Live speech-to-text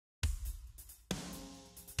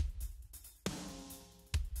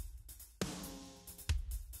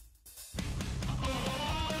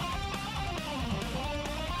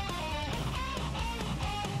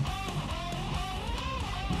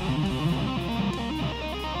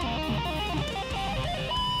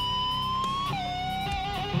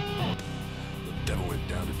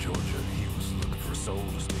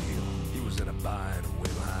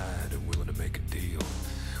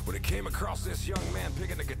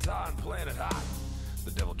guitar and playing it hot. The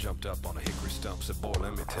devil jumped up on a hickory stump, said, boy,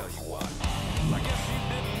 let me tell you what. I guess you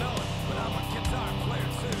didn't know it, but I'm a guitar player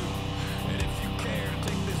too. And if you care to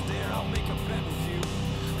take this dare, I'll make a bet with you.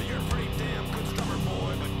 You're a pretty damn good drummer,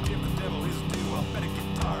 boy, but give the devil his due. I'll bet a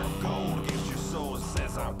guitar of gold against your soul that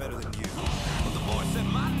says I'm better than you. But the boy said,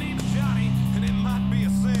 my name's Johnny, and it might be a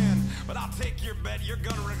sin, but I'll take your bet, you're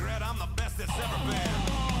gonna regret I'm the best that's ever been.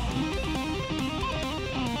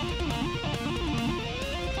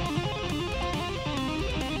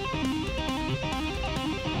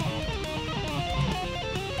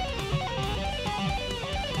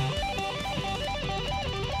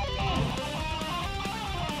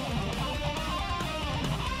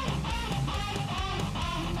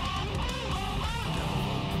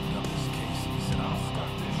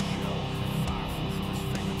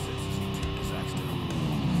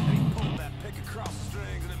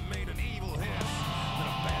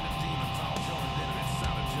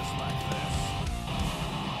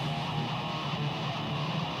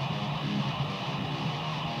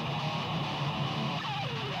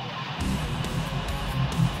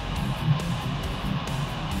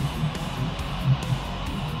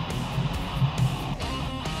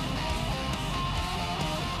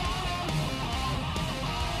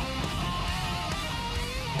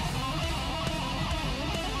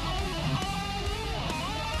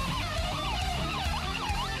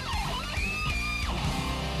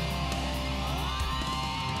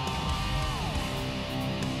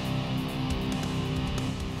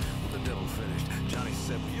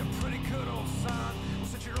 You're pretty good, old son. Well,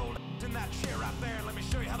 sit your old in that chair right there and let me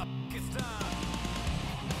show you how the it's done.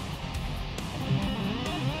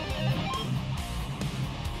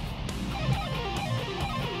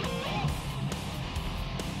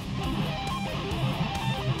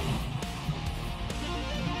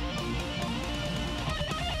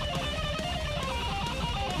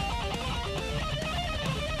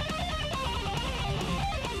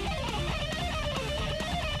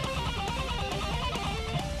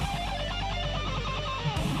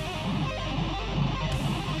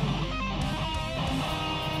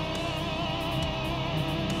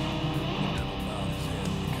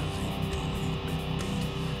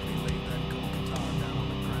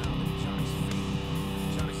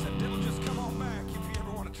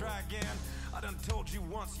 Told you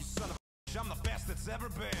once, you son of a bitch, I'm the best that's ever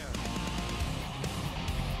been.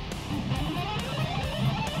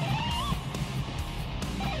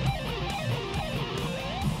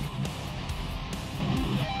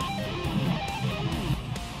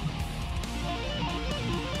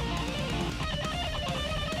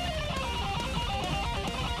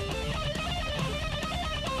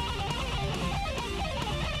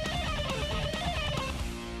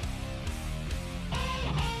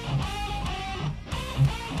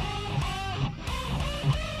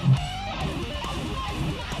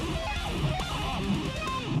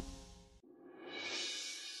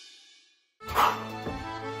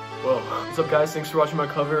 Whoa. What's up, guys? Thanks for watching my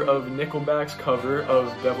cover of Nickelback's cover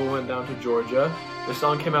of Devil Went Down to Georgia. This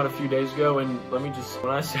song came out a few days ago, and let me just,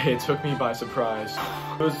 when I say it took me by surprise,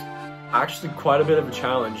 it was actually quite a bit of a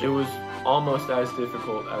challenge. It was almost as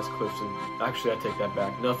difficult as Cliffs of... Actually, I take that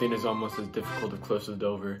back. Nothing is almost as difficult as Cliffs of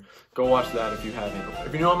Dover. Go watch that if you haven't.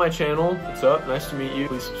 If you're new on my channel, what's up? Nice to meet you.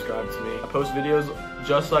 Please subscribe to me. I post videos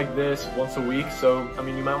just like this once a week, so, I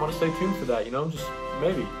mean, you might want to stay tuned for that, you know? Just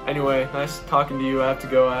maybe. Anyway, nice talking to you. I have to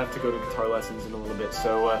go to guitar lessons in a little bit,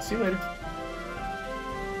 so see you later.